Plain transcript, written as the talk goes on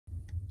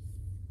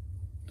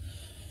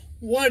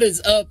What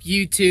is up,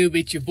 YouTube?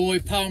 It's your boy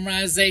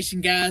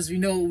PaulMerization, guys. You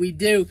know what we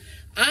do.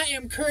 I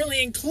am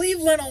currently in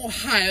Cleveland,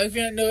 Ohio. If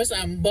you haven't noticed,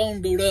 I'm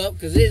bundled up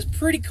because it is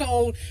pretty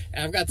cold,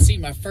 and I've got to see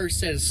my first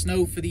set of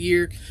snow for the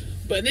year.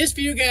 But in this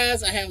video,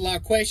 guys, I have a lot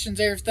of questions,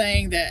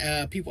 everything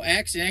that people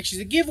ask, and actually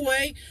the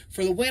giveaway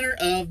for the winner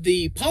of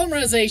the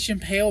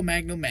PaoMerization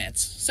PaoMangaMats.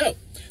 So,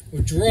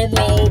 drum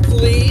roll,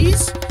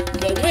 please.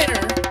 The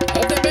winner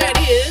of the mat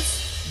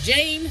is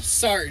James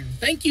Sarton.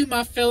 Thank you,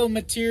 my fellow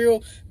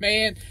material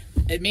man.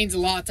 It means a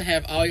lot to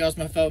have all y'all's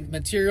my fellow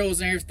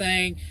materials and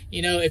everything.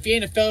 You know, if you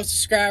ain't a fellow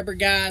subscriber,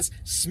 guys,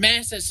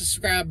 smash that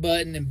subscribe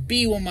button and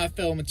be one of my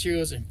fellow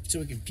materials and so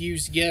we can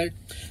fuse together.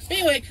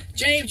 Anyway,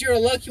 James, you're a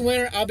lucky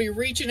winner. I'll be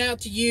reaching out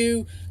to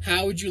you.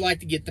 How would you like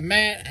to get the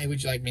mat? How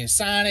would you like me to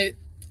sign it?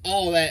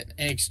 All that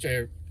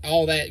extra,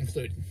 all that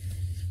included.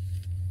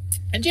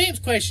 And James'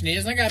 question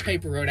is, and I got a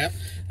paper wrote out,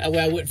 that way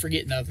I wouldn't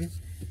forget nothing.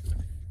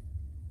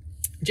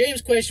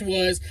 James' question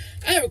was,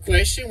 I have a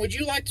question. Would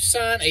you like to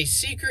sign a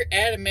secret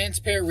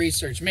Adamant's pair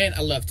research? Man,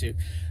 I love to.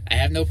 I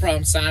have no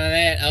problem signing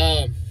that.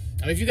 I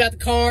mean, if you got the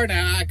card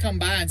and I come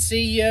by and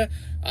see you,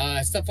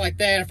 stuff like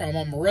that, if I'm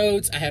on my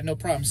roads, I have no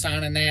problem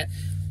signing that.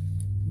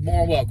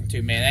 More welcome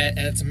to, man.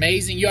 That's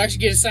amazing. You actually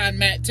get a signed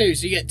mat, too.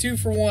 So you get 2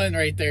 for 1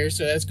 right there.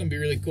 So that's going to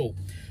be really cool.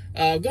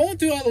 Going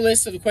through all the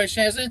lists of the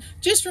questions,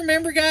 just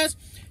remember, guys,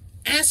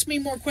 ask me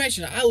more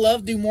questions. I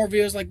love doing more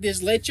videos like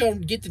this. Let y'all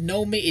get to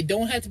know me. It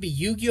don't have to be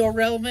Yu-Gi-Oh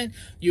relevant.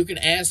 You can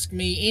ask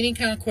me any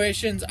kind of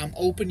questions. I'm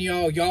open to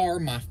y'all. Y'all are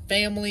my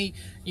family.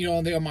 You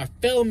know, they are my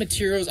fellow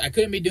materials. I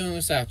couldn't be doing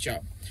this without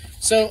y'all.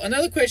 So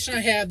another question I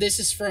have, this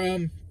is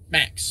from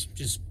Max.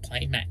 Just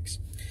plain Max.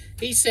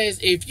 He says,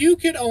 if you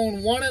could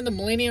own one of the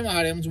Millennium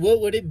items, what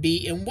would it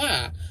be and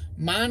why?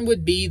 Mine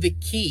would be the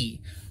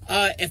key.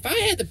 If I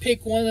had to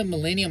pick one of the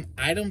Millennium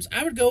items,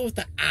 I would go with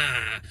the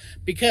eye,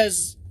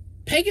 because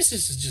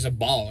Pegasus is just a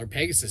baller.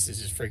 Pegasus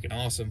is just freaking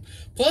awesome.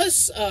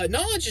 Plus,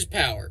 knowledge is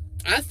power.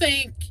 I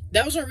think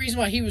that was the reason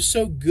why he was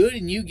so good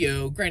in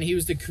Yu-Gi-Oh! Granted, he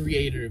was the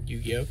creator of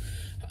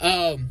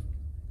Yu-Gi-Oh!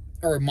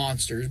 Or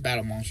monsters,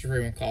 battle monsters, whatever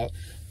you want to call it.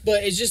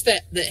 But it's just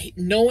that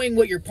knowing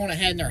what your opponent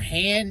had in their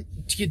hand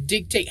to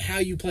dictate how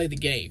you play the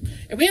game.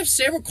 And we have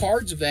several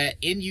cards of that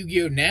in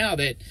Yu-Gi-Oh! Now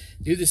that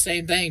do the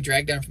same thing.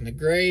 Drag Down from the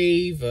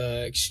Grave,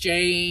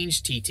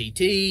 Exchange,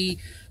 TTT.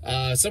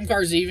 Some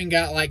cards even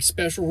got like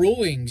special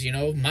rulings, you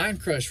know, Mind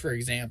Crush, for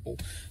example.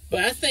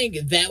 But I think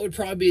that would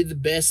probably be the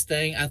best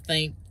thing, I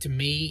think, to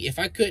me. If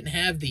I couldn't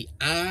have the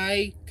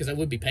eye, because that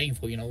would be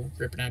painful, you know,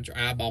 ripping out your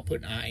eyeball,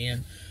 putting an eye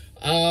in.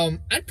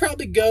 I'd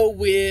probably go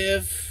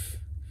with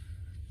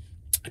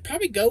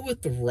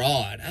the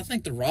rod. I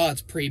think the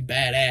rod's pretty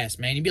badass,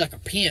 man. You'd be like a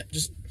pimp,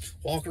 just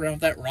walking around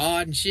with that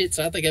rod and shit.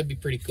 So I think that'd be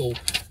pretty cool.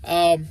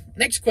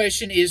 Next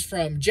question is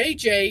from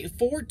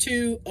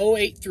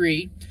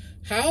JJ42083.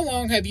 How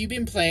long have you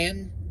been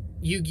playing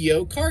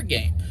Yu-Gi-Oh! Card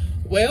game?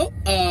 Well,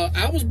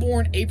 I was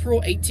born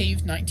April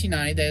 18th,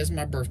 1990. That is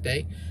my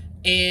birthday.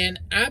 And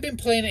I've been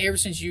playing it ever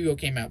since Yu-Gi-Oh!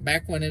 Came out.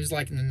 Back when it was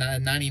like in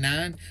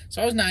 99.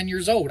 So I was 9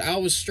 years old. I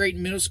was straight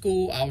in middle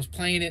school. I was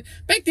playing it.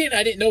 Back then,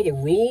 I didn't know the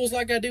rules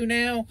like I do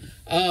now.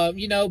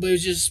 You know, but it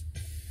was just,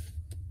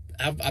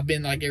 I've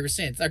been like ever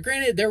since. Now,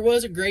 granted, there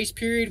was a grace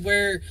period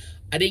where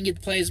I didn't get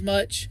to play as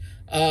much.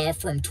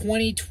 From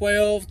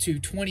 2012 to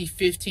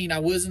 2015, I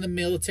was in the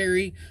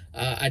military.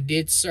 I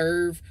did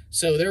serve.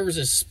 So there was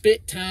a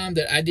spit time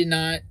that I did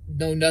not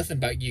know nothing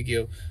about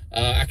Yu-Gi-Oh!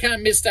 I kind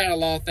of missed out a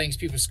lot of things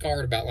people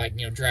scarred about, like,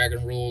 you know,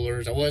 Dragon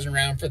Rulers. I wasn't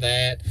around for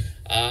that.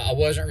 I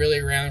wasn't really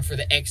around for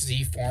the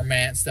XZ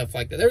format and stuff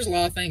like that. There's a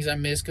lot of things I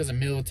missed because of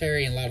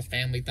military and a lot of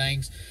family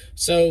things.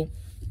 So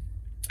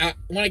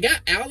when I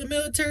got out of the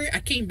military, I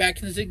came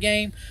back into the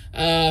game.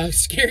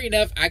 Scary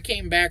enough, I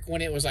came back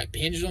when it was like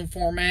pendulum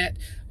format.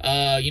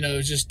 You know, it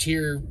was just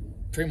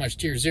pretty much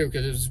tier 0,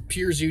 because it was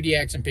pure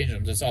Zodiacs and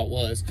pendulums. That's all it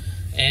was.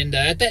 And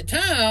at that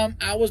time,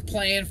 I was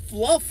playing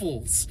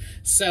Fluffles.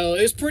 So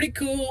it was pretty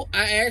cool.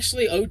 I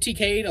actually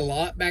OTK'd a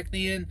lot back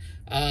then.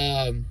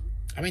 I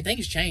mean,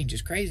 things changed.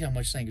 It's crazy how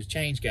much things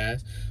changed,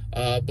 guys.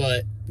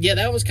 But yeah,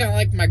 that was kind of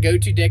like my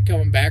go-to deck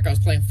coming back. I was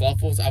playing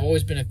Fluffles. I've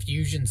always been a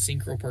Fusion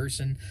Synchro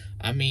person.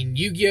 I mean,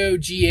 Yu-Gi-Oh!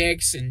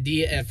 GX and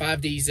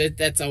 5Ds,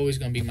 that's always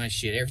going to be my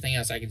shit. Everything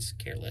else I can just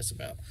care less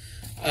about.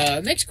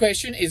 Next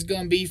question is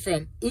going to be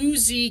from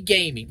Uzi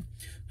Gaming.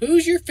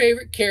 Who's your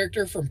favorite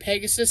character from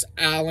Pegasus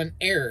Island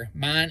Era?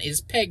 Mine is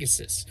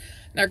Pegasus.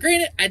 Now,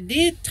 granted, I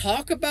did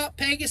talk about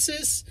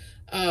Pegasus,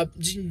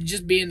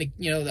 just being the,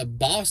 you know, the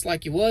boss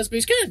like he was, but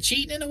he's kind of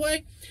cheating in a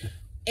way.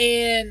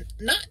 And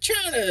not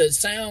trying to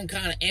sound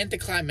kind of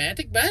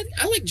anticlimactic, but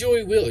I like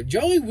Joey Wheeler.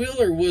 Joey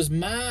Wheeler was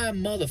my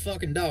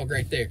motherfucking dog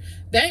right there.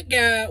 That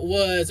guy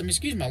was, I mean,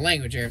 excuse my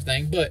language and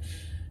everything, but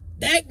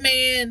that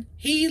man,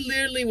 he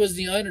literally was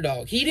the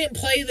underdog. He didn't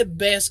play the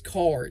best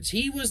cards.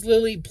 He was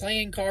literally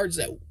playing cards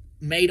that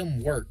made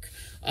him work.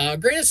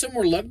 Granted, some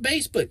were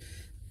luck-based, but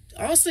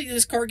honestly,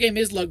 this card game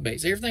is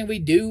luck-based. Everything we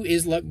do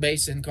is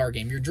luck-based in the card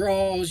game. Your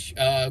draws,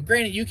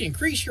 granted, you can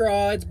increase your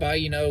odds by,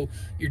 you know,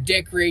 your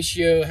deck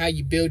ratio, how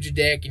you build your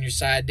deck and your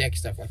side deck,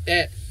 stuff like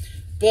that.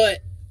 But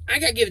I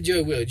got to give it to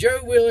Joey Wheeler. Joey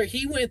Wheeler,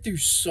 he went through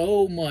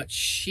so much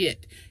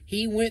shit.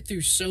 He went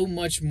through so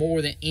much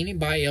more than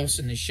anybody else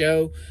in the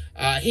show.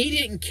 He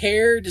didn't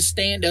care to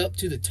stand up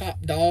to the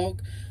top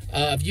dog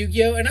of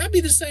Yu-Gi-Oh! And I'd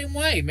be the same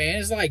way, man.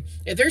 It's like,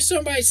 if there's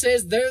somebody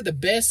says they're the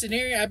best in the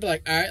area, I'd be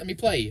like, all right, let me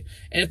play you.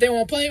 And if they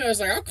won't play me, I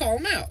was like, I'll call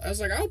them out. I was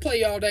like, I'll play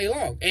you all day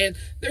long. And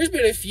there's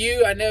been a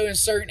few, I know, in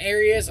certain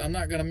areas, I'm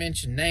not going to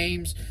mention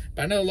names,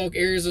 but I know local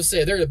areas will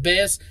say they're the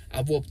best.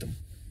 I've whooped them.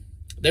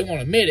 They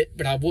won't admit it,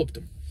 but I've whooped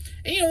them.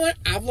 And you know what?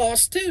 I've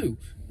lost too.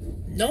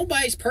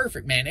 Nobody's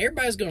perfect, man.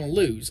 Everybody's going to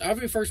lose. I'll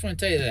be the first one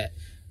to tell you that.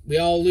 We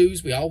all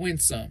lose. We all win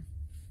some.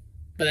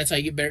 But that's how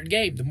you get better at the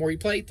game. The more you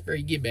play, the better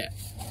you get better.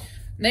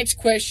 Next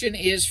question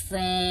is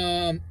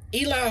from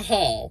Eli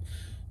Hall.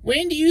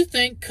 When do you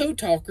think Code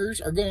Talkers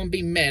are going to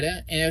be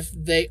meta? And if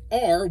they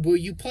are, will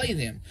you play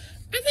them?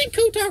 I think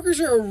Code Talkers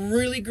are a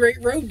really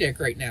great road deck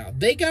right now.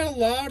 They got a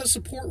lot of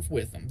support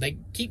with them. They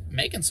keep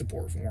making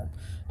support for them.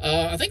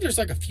 I think there's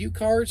like a few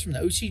cards from the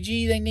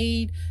OCG they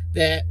need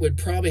that would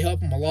probably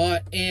help them a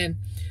lot. And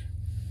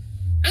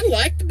I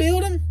like to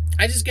build them.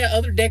 I just got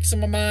other decks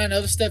on my mind,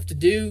 other stuff to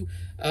do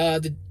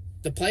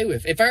to play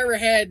with. If I ever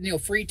had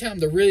free time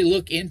to really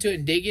look into it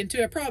and dig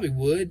into it, I probably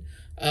would.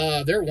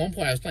 There at one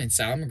point I was playing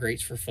Salmon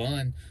Greats for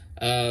fun.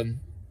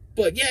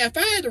 But yeah, if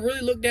I had to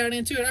really look down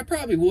into it, I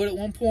probably would at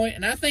one point.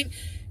 And I think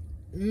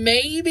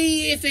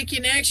maybe if they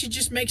can actually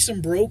just make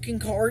some broken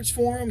cards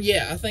for them,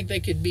 yeah, I think they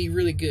could be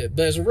really good.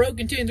 But as a rogue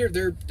contender,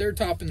 they're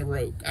topping the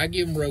rogue. I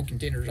give them rogue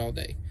contenders all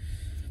day.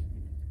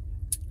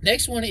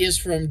 Next one is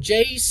from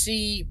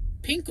J.C.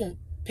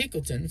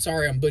 Pinkleton.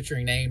 Sorry, I'm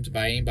butchering names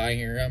by anybody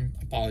here.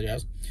 I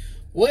apologize.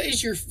 What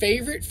is your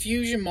favorite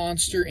fusion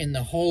monster in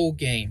the whole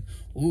game?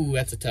 Ooh,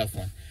 that's a tough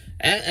one.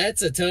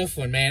 That's a tough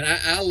one, man.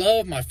 I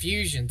love my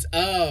fusions.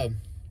 If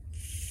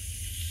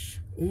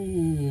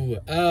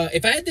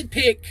I had to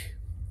pick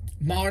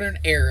modern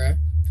era,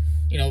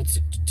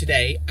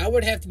 today, I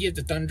would have to give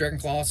the Thunder Dragon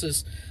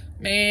Colossus.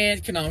 Man,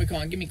 Konami, come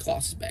on, give me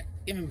Colossus back.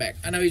 Give him back.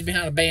 I know he's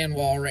behind a ban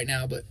wall right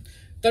now, but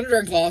Thunder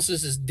Dragon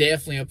Colossus is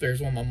definitely up there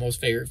as one of my most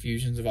favorite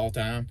fusions of all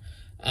time.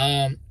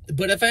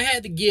 But if I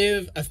had to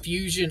give a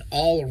fusion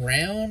all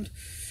around,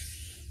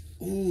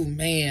 ooh,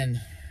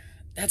 man,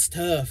 that's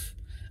tough.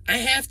 I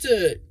have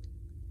to,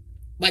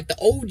 like the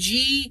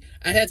OG,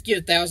 I'd have to give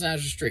 1,000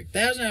 Hours Restrict.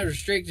 1,000 Hours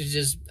Restrict is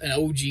just an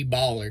OG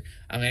baller.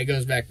 I mean, it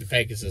goes back to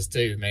Pegasus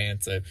too,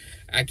 man. So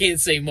I can't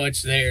say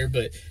much there,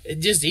 but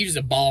he was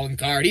a balling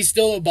card. He's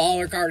still a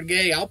baller card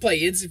today. I'll play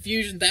Instant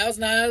Fusion,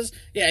 1,000 Eyes.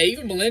 Yeah,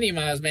 even Millennium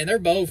Eyes, man. They're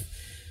both,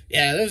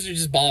 yeah, those are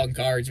just balling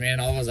cards, man.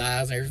 All those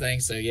eyes and everything.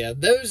 So yeah,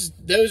 those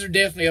are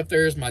definitely up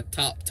there as my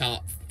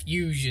top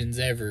fusions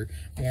ever,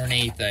 more than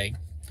anything.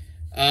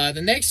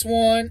 The next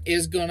one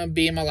is going to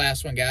be my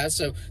last one, guys.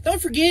 So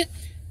don't forget,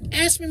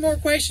 ask me more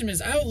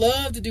questions. I would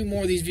love to do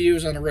more of these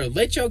videos on the road.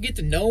 Let y'all get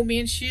to know me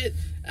and shit.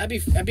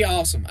 That'd be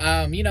awesome.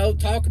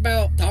 Talk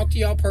to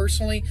y'all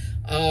personally.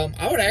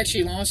 I would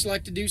actually honestly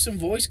like to do some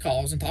voice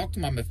calls and talk to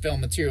my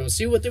film material,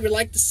 see what they would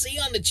like to see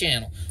on the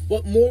channel.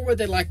 What more would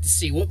they like to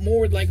see? What more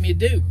would like me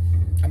to do?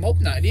 I'm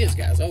open to ideas,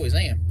 guys. Always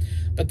am.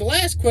 But the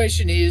last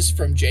question is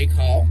from Jake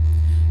Hall.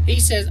 He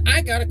says,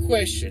 I got a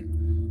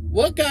question.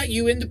 What got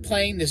you into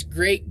playing this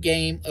great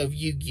game of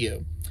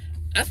Yu-Gi-Oh?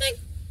 I think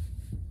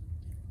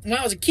when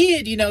I was a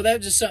kid, that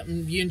was just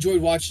something you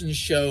enjoyed watching the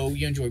show.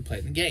 You enjoyed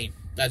playing the game.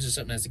 That's just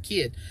something as a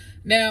kid.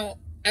 Now,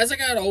 as I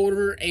got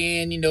older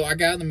and, I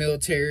got in the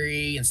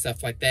military and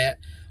stuff like that,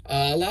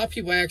 a lot of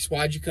people ask,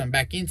 why'd you come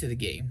back into the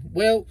game?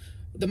 Well,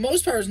 the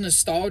most part is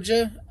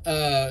nostalgia.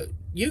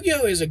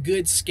 Yu-Gi-Oh! Is a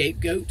good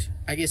scapegoat,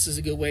 I guess is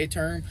a good way to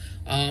term.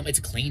 It's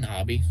a clean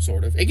hobby,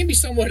 sort of. It can be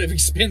somewhat of an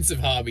expensive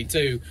hobby,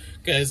 too.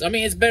 Because,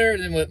 it's better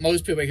than what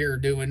most people here are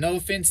doing. No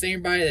offense to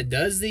anybody that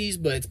does these,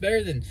 but it's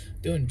better than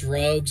doing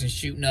drugs and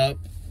shooting up.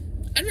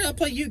 I'd rather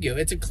play Yu-Gi-Oh!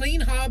 It's a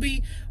clean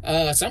hobby.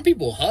 Some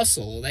people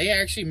hustle. They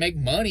actually make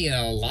money in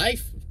a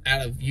life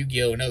out of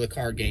Yu-Gi-Oh! And other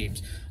card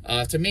games.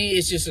 To me,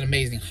 it's just an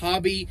amazing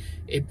hobby.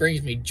 It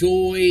brings me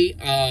joy.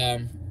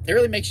 It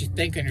really makes you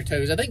think on your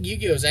toes. I think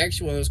Yu-Gi-Oh! Is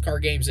actually one of those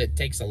card games that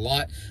takes a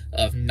lot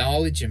of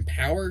knowledge and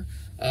power.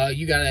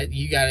 You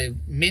gotta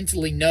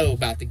mentally know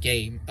about the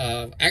game.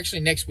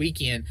 Actually, next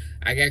weekend,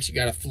 I actually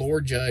got a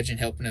floor judge and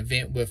help an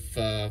event with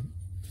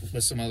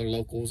some other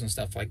locals and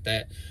stuff like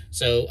that.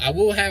 So I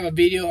will have a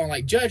video on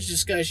like judge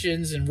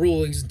discussions and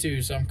rulings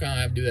too. So I'm kind of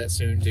have to do that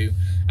soon too.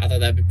 I thought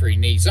that'd be pretty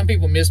neat. Some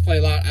people misplay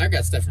a lot. I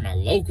got stuff from my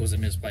locals that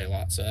misplay a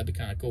lot, so that'd be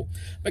kind of cool.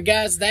 But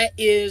guys, that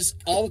is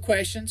all the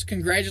questions.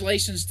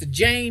 Congratulations to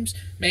James,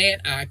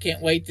 man. I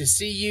can't wait to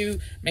see you.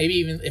 Maybe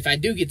even if I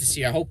do get to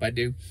see you, I hope I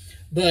do.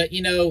 But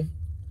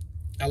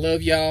I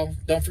love y'all.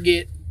 Don't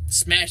forget,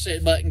 smash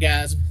that button,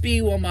 guys.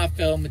 Be one of my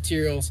fellow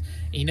materials.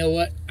 And you know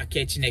what? I'll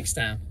catch you next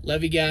time.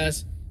 Love you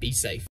guys. Be safe.